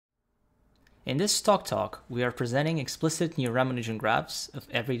In this talk, we are presenting explicit near-Ramanujan graphs of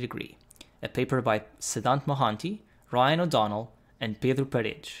every degree, a paper by Siddhant Mohanty, Ryan O'Donnell, and Pedro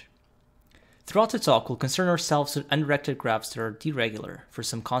Paredes. Throughout the talk, we'll concern ourselves with undirected graphs that are deregular for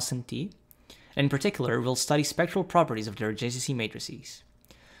some constant t, and in particular, we'll study spectral properties of their adjacency matrices.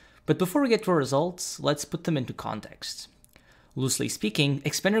 But before we get to our results, let's put them into context. Loosely speaking,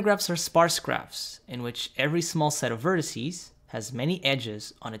 expander graphs are sparse graphs in which every small set of vertices has many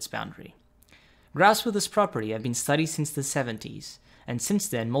edges on its boundary. Graphs with this property have been studied since the 70s, and since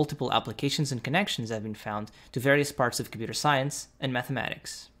then multiple applications and connections have been found to various parts of computer science and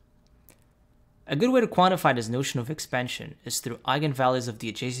mathematics. A good way to quantify this notion of expansion is through eigenvalues of the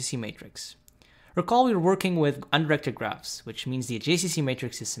adjacency matrix. Recall we are working with undirected graphs, which means the adjacency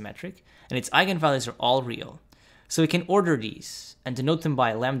matrix is symmetric and its eigenvalues are all real. So we can order these and denote them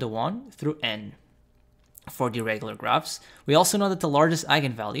by lambda 1 through n. For deregular graphs, we also know that the largest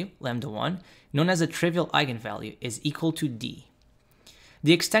eigenvalue, lambda 1, known as a trivial eigenvalue, is equal to d.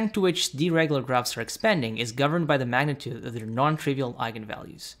 The extent to which deregular graphs are expanding is governed by the magnitude of their non-trivial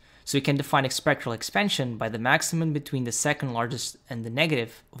eigenvalues. So we can define spectral expansion by the maximum between the second largest and the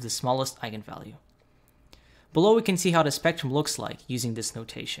negative of the smallest eigenvalue. Below we can see how the spectrum looks like using this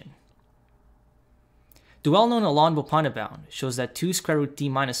notation. The well-known Alain-Bopana bound shows that 2 square root t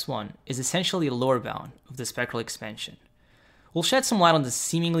minus 1 is essentially a lower bound of the spectral expansion. We'll shed some light on the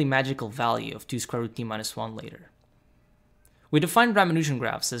seemingly magical value of 2 square root t minus 1 later. We define Ramanujan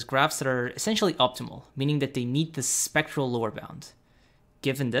graphs as graphs that are essentially optimal, meaning that they meet the spectral lower bound.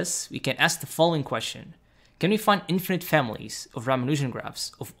 Given this, we can ask the following question: can we find infinite families of Ramanujan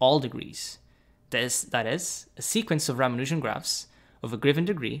graphs of all degrees? That is, a sequence of Ramanujan graphs of a given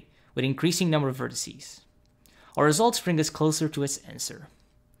degree with increasing number of vertices. Our results bring us closer to its answer.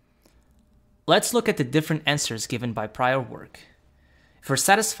 Let's look at the different answers given by prior work. If we're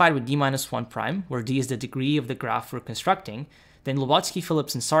satisfied with d minus 1 prime, where d is the degree of the graph we're constructing, then Lobatsky,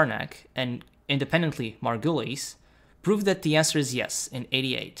 Phillips, and Sarnak, and independently Margulies, proved that the answer is yes in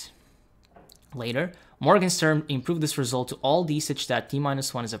 88. Later, Morgenstern improved this result to all d such that d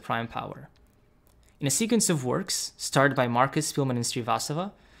minus 1 is a prime power. In a sequence of works, started by Marcus, Spielman, and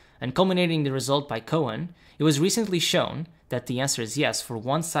Srivastava, and culminating the result by Cohen, it was recently shown that the answer is yes for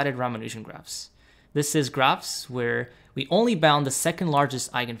one-sided Ramanujan graphs. This is graphs where we only bound the second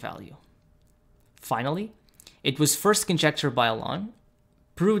largest eigenvalue. Finally, it was first conjectured by Alain,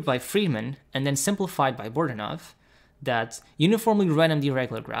 proved by Friedman, and then simplified by Bordanov, that uniformly random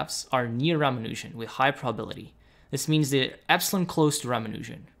deregular graphs are near Ramanujan with high probability. This means they're epsilon close to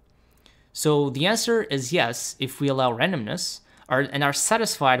Ramanujan. So the answer is yes if we allow randomness and are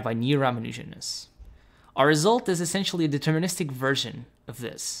satisfied by near Ramanujanness. Our result is essentially a deterministic version of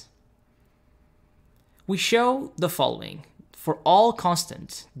this. We show the following. For all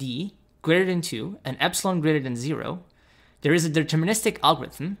constant d greater than 2 and epsilon greater than 0, there is a deterministic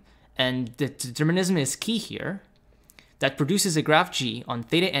algorithm, and the determinism is key here, that produces a graph G on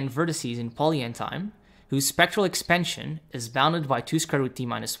theta n vertices in poly n time, whose spectral expansion is bounded by 2 square root t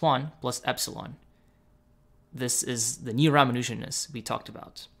minus 1 plus epsilon. This is the near-Ramanujanness we talked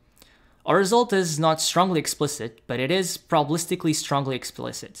about. Our result is not strongly explicit, but it is probabilistically strongly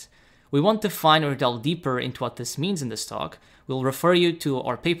explicit. We won't define or delve deeper into what this means in this talk. We'll refer you to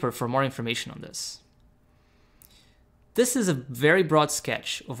our paper for more information on this. This is a very broad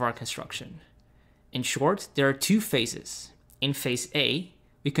sketch of our construction. In short, there are two phases. In phase A,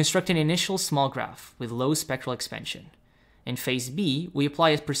 we construct an initial small graph with low spectral expansion. In phase B, we apply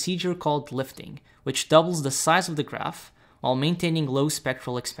a procedure called lifting, which doubles the size of the graph while maintaining low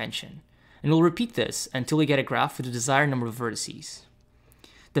spectral expansion. And we'll repeat this until we get a graph with the desired number of vertices.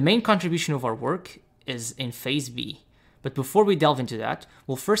 The main contribution of our work is in phase B, but before we delve into that,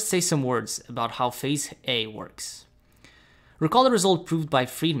 we'll first say some words about how phase A works. Recall the result proved by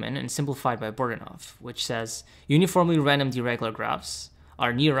Friedman and simplified by Bordanov, which says uniformly random deregular graphs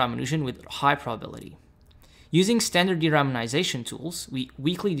are near Ramanujan with high probability. Using standard de-Ramanization tools, we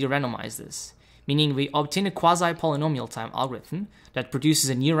weakly de-randomize this, meaning we obtain a quasi-polynomial time algorithm that produces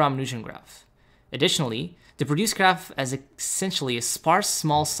a near Ramanujan graph. Additionally, the produced graph has essentially a sparse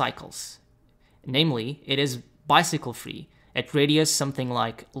small cycles. Namely, it is bicycle-free at radius something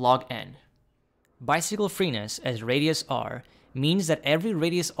like log n. Bicycle freeness at radius r means that every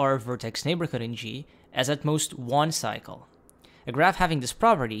radius r vertex neighborhood in G has at most one cycle. A graph having this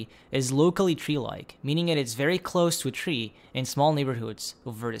property is locally tree-like, meaning that it's very close to a tree in small neighborhoods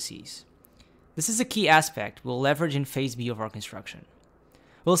of vertices. This is a key aspect we'll leverage in phase B of our construction.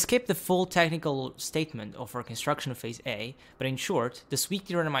 We'll skip the full technical statement of our construction of phase A, but in short, this weak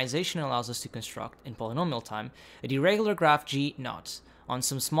de-randomization allows us to construct, in polynomial time, a deregular graph G naught on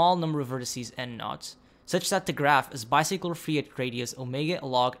some small number of vertices n naught, such that the graph is bicycle free at radius omega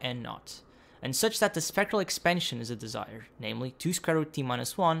log n naught, and such that the spectral expansion is the desired, namely 2 square root t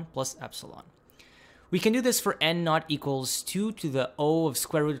minus 1 plus epsilon. We can do this for n naught equals 2 to the O of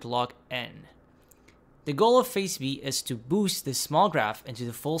square root log n. The goal of phase B is to boost this small graph into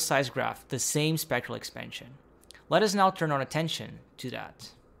the full-size graph, the same spectral expansion. Let us now turn our attention to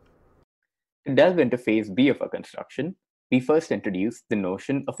that. To delve into phase B of our construction, we first introduce the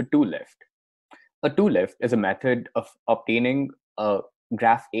notion of a two-lift. A two-lift is a method of obtaining a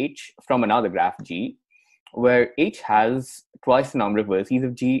graph H from another graph G, where H has twice the number of vertices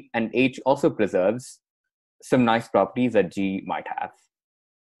of G, and H also preserves some nice properties that G might have.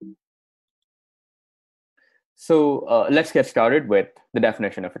 So let's get started with the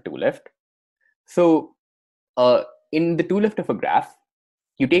definition of a two-lift. So in the two-lift of a graph,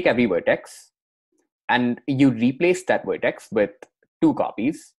 you take every vertex and you replace that vertex with two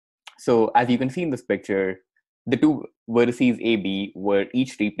copies. So as you can see in this picture, the two vertices A, B were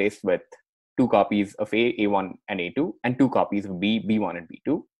each replaced with two copies of A, A1 and A2, and two copies of B, B1 and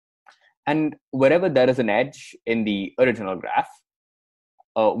B2. And wherever there is an edge in the original graph,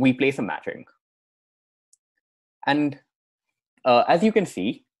 we place a matching. And as you can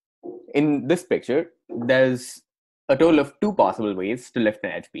see in this picture, there's a total of two possible ways to lift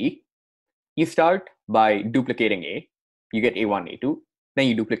an edge B. You start by duplicating A, you get A1, A2, then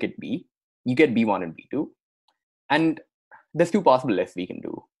you duplicate B, you get B1 and B2. And there's two possible lifts we can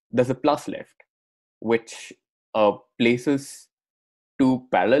do. There's a plus lift, which places two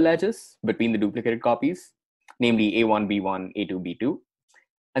parallel edges between the duplicated copies, namely A1, B1, A2, B2.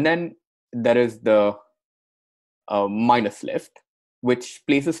 And then there is the minus lift, which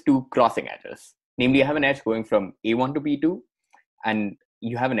places two crossing edges. Namely, you have an edge going from A1 to B2, and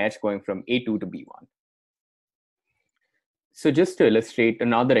you have an edge going from A2 to B1. So just to illustrate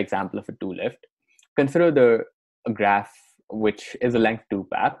another example of a two-lift, consider a graph which is a length 2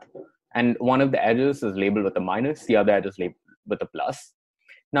 path, and one of the edges is labeled with a minus, the other edge is labeled with a plus.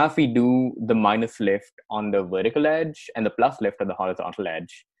 Now, if we do the minus lift on the vertical edge and the plus lift on the horizontal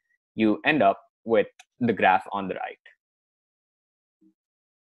edge, you end up with the graph on the right.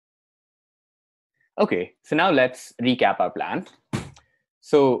 Okay, so now let's recap our plan.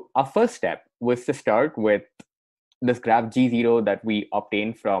 So our first step was to start with this graph G0 that we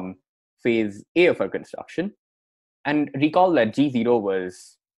obtained from phase A of our construction. And recall that G0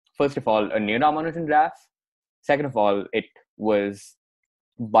 was, first of all, a near-Ramanujan graph. Second of all, it was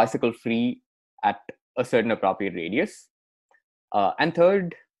bicycle free at a certain appropriate radius. And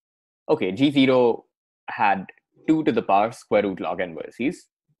third, okay, G0 had 2 to the power square root log n vertices.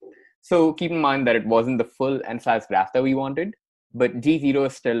 So keep in mind that it wasn't the full n-size graph that we wanted, but G0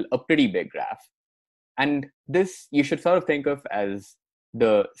 is still a pretty big graph. And this you should sort of think of as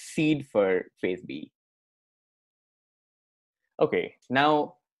the seed for phase B. Okay,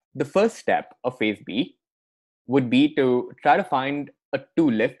 now the first step of phase B would be to try to find a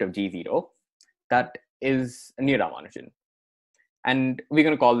two-lift of G0 that is near Ramanujan. And we're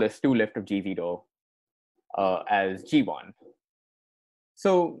going to call this two-lift of G0 as G1.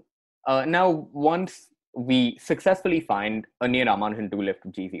 So now once we successfully find a near Ramanujan two-lift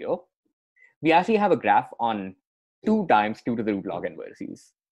of G0, we actually have a graph on 2 times 2 to the root log n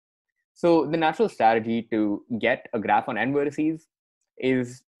vertices. So the natural strategy to get a graph on n vertices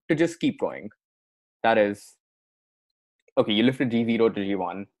is to just keep going. That is, okay, you lifted G0 to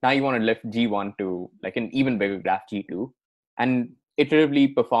G1. Now you want to lift G1 to like an even bigger graph G2, and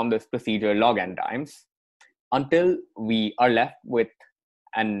iteratively perform this procedure log n times until we are left with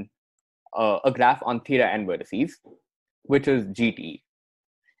a graph on theta n vertices, which is GT.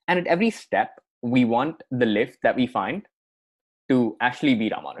 And at every step, we want the lift that we find to actually be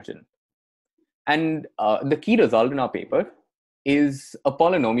Ramanujan. And the key result in our paper is a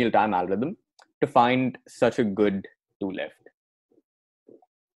polynomial time algorithm to find such a good two-lift.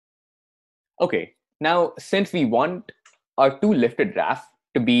 Okay, now since we want our two-lifted graph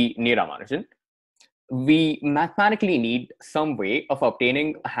to be near Ramanujan, we mathematically need some way of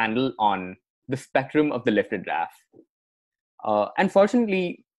obtaining a handle on the spectrum of the lifted graph. And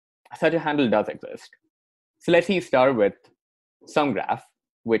fortunately, such a handle does exist. So let's start with some graph,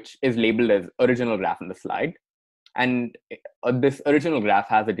 which is labeled as original graph in the slide. And this original graph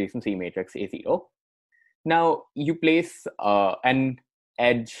has a adjacency matrix A0. Now you place an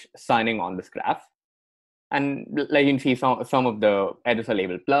edge signing on this graph. And like you can see, some of the edges are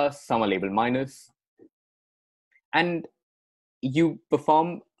labeled plus, some are labeled minus. And you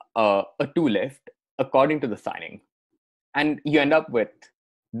perform a two-lift according to the signing. And you end up with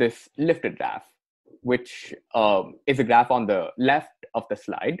this lifted graph. which is a graph on the left of the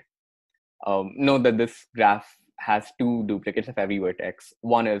slide. Note that this graph has two duplicates of every vertex.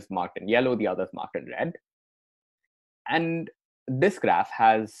 One is marked in yellow, the other is marked in red. And this graph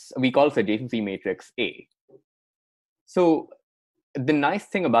has, we call this adjacency matrix A. So the nice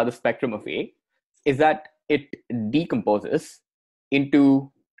thing about the spectrum of A is that it decomposes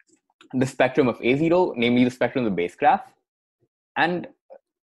into the spectrum of A0, namely the spectrum of the base graph, and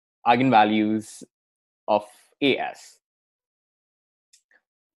eigenvalues of AS.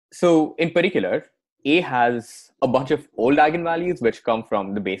 So in particular, A has a bunch of old eigenvalues which come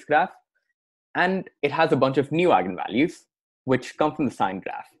from the base graph, and it has a bunch of new eigenvalues which come from the sign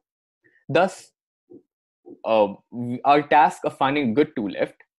graph. Thus, our task of finding a good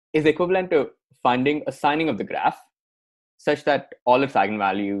two-lift is equivalent to finding a signing of the graph such that all its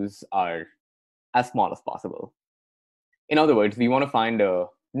eigenvalues are as small as possible. In other words, we want to find a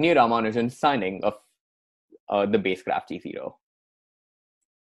near-Ramanujan signing of the base graph G0.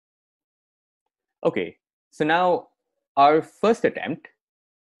 Okay, so now our first attempt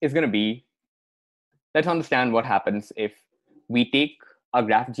is going to be, let's understand what happens if we take our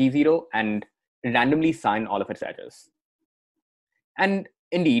graph G0 and randomly sign all of its edges. And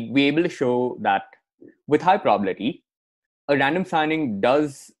indeed, we're able to show that with high probability, a random signing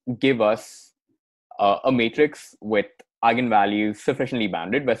does give us a matrix with eigenvalues sufficiently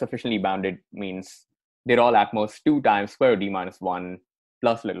bounded, where sufficiently bounded means they're all at most 2 times square root d minus 1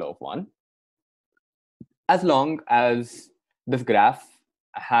 plus little of 1. As long as this graph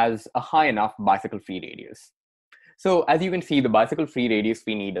has a high enough bicycle free radius. So as you can see, the bicycle free radius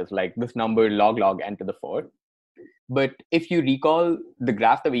we need is like this number log n to the 4. But if you recall, the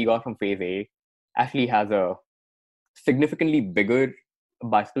graph that we got from phase A actually has a significantly bigger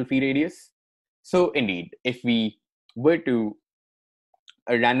bicycle free radius. So indeed, if we were to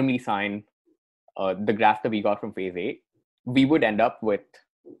randomly sign the graph that we got from phase A, we would end up with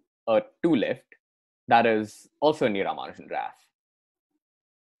a two-lift that is also a near-Ramanujan graph.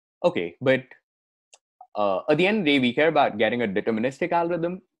 Okay, but at the end of the day, we care about getting a deterministic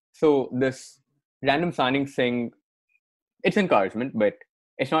algorithm. So this random signing thing, it's encouragement, but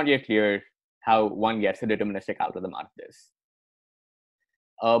it's not yet clear how one gets a deterministic algorithm out of this.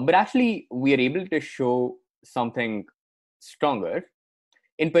 But actually, we are able to show something stronger.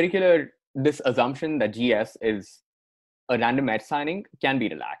 In particular, this assumption that GS is a random edge signing can be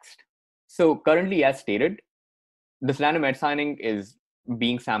relaxed. So currently, as stated, this random edge signing is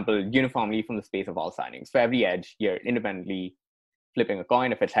being sampled uniformly from the space of all signings. For every edge, you're independently flipping a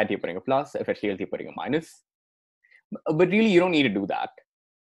coin. If it's head, you're putting a plus. If it's tails, you're putting a minus. But really, you don't need to do that.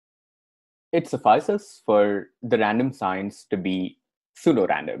 It suffices for the random signs to be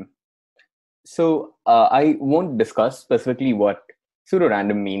pseudo-random. So I won't discuss specifically what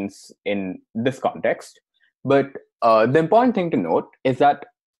pseudo-random means in this context, but the important thing to note is that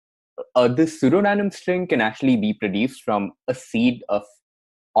this pseudo-random string can actually be produced from a seed of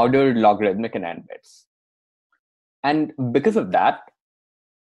ordered logarithmic and n bits. And because of that,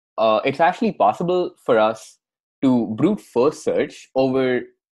 it's actually possible for us to brute force search over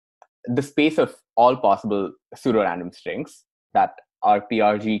the space of all possible pseudo-random strings that our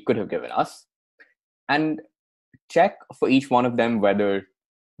PRG could have given us, and check for each one of them whether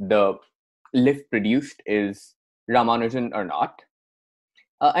the lift produced is Ramanujan or not.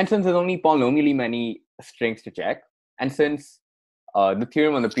 And since there's only polynomially many strings to check, and since the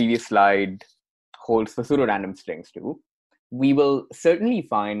theorem on the previous slide holds for pseudo-random strings too, we will certainly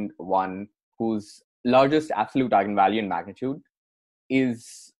find one whose largest absolute eigenvalue and magnitude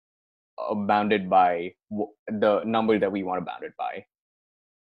is bounded by the number that we want to bound it by.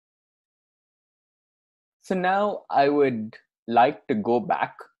 So now I would like to go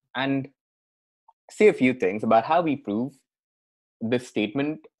back and say a few things about how we prove this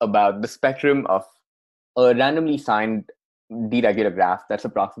statement about the spectrum of a randomly signed deregular graph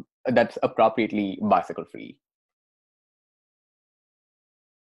that's appropriately bicycle free.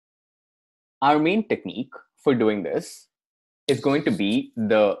 Our main technique for doing this is going to be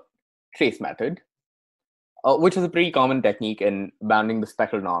the trace method, which is a pretty common technique in bounding the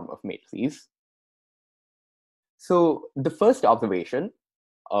spectral norm of matrices. So the first observation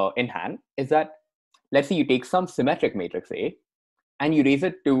in hand is that, let's say you take some symmetric matrix A and you raise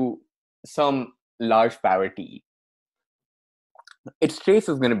it to some large power T. Its trace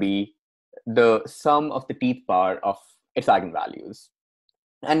is going to be the sum of the Tth power of its eigenvalues.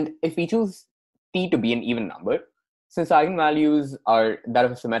 And if we choose T to be an even number, since eigenvalues are that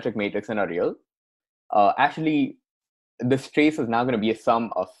of a symmetric matrix and are real, actually this trace is now going to be a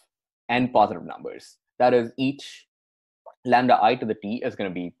sum of n positive numbers. That is, each lambda I to the T is going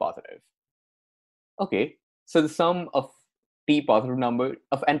to be positive. Okay, so the sum of n positive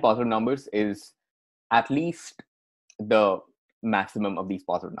numbers is at least the maximum of these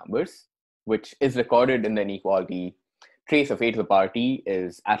positive numbers, which is recorded in the inequality trace of a to the power t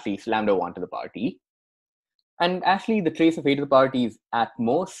is at least lambda 1 to the power t. And actually, the trace of a to the power t is at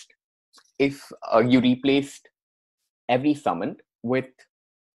most if you replaced every summand with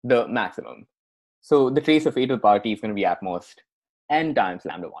the maximum. So the trace of a to the power t is going to be at most n times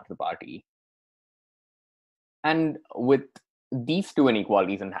lambda 1 to the power t. And with these two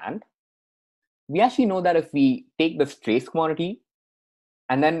inequalities in hand, we actually know that if we take this trace quantity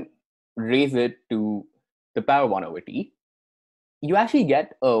and then raise it to the power 1 over t, you actually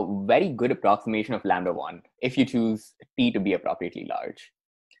get a very good approximation of lambda 1 if you choose t to be appropriately large.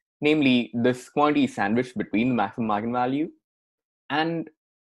 Namely, this quantity is sandwiched between the maximum eigenvalue and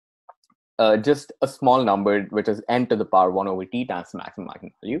just a small number, which is n to the power 1 over t times the maximum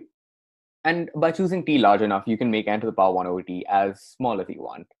eigenvalue. And by choosing t large enough, you can make n to the power 1 over t as small as you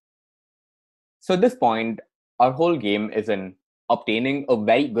want. So at this point, our whole game is in obtaining a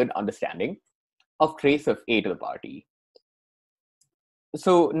very good understanding of trace of a to the power t.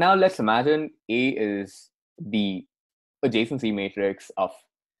 So now let's imagine A is the adjacency matrix of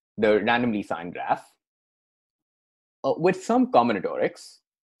the randomly signed graph. With some combinatorics,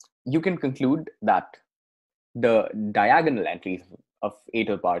 you can conclude that the diagonal entries of a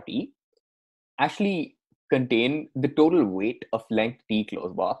to the power t actually contain the total weight of length t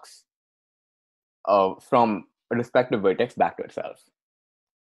closed box from a respective vertex back to itself.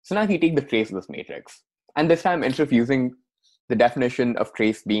 So now if you take the trace of this matrix, and this time instead of using the definition of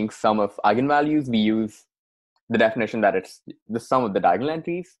trace being sum of eigenvalues, we use the definition that it's the sum of the diagonal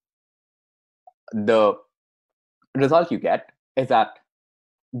entries. The result you get is that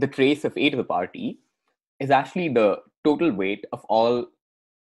the trace of a to the power t is actually the total weight of all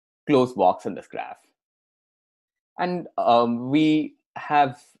closed walks in this graph. And we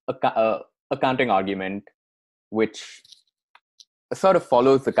have a counting argument which sort of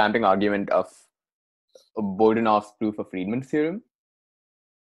follows the counting argument of Bourdinov's proof of Friedman's theorem.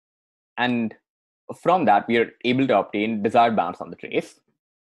 And from that, we are able to obtain desired bounds on the trace.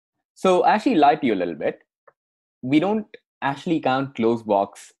 So I actually lied to you a little bit. We don't actually count closed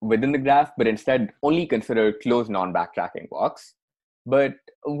walks within the graph, but instead only consider closed non-backtracking walks. But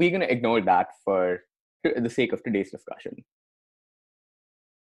we're going to ignore that for the sake of today's discussion.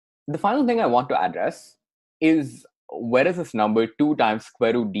 The final thing I want to address is where is this number 2 times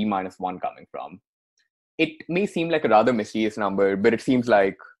square root d minus 1 coming from? It may seem like a rather mysterious number, but it seems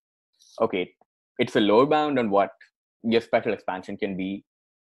like, okay, it's a lower bound on what your spectral expansion can be.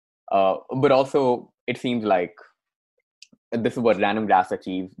 But also, it seems like this is what random graphs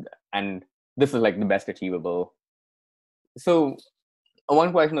achieve, and this is like the best achievable. So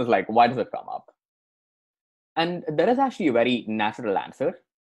one question is like, why does it come up? And there is actually a very natural answer.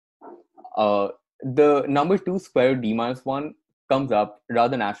 The number 2 square root d minus 1 comes up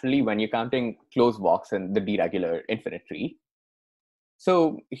rather naturally when you're counting closed walks in the deregular infinite tree.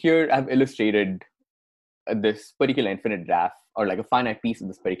 So here I've illustrated this particular infinite graph, or like a finite piece of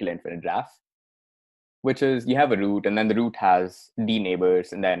this particular infinite graph, which is you have a root, and then the root has d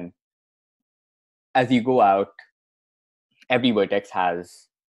neighbors, and then as you go out, every vertex has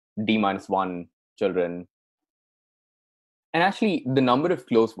d minus 1 children. And actually, the number of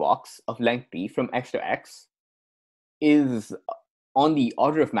closed walks of length t from x to x is on the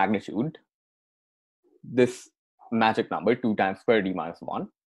order of magnitude this magic number 2 times square d minus 1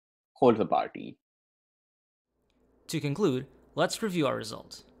 whole to the power t. To conclude, let's review our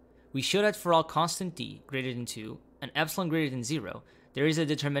result. We showed that for all constant d greater than 2 and epsilon greater than 0, there is a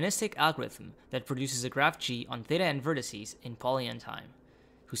deterministic algorithm that produces a graph G on theta n vertices in poly n time,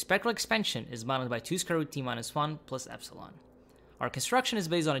 whose spectral expansion is bounded by 2 square root t minus 1 plus epsilon. Our construction is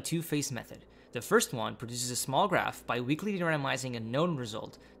based on a two-phase method. The first one produces a small graph by weakly de-randomizing a known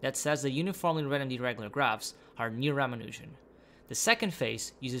result that says the uniformly randomly irregular graphs are near-Ramanujan. The second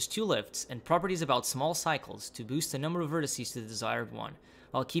phase uses two lifts and properties about small cycles to boost the number of vertices to the desired one,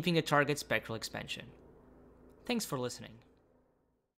 while keeping a target spectral expansion. Thanks for listening.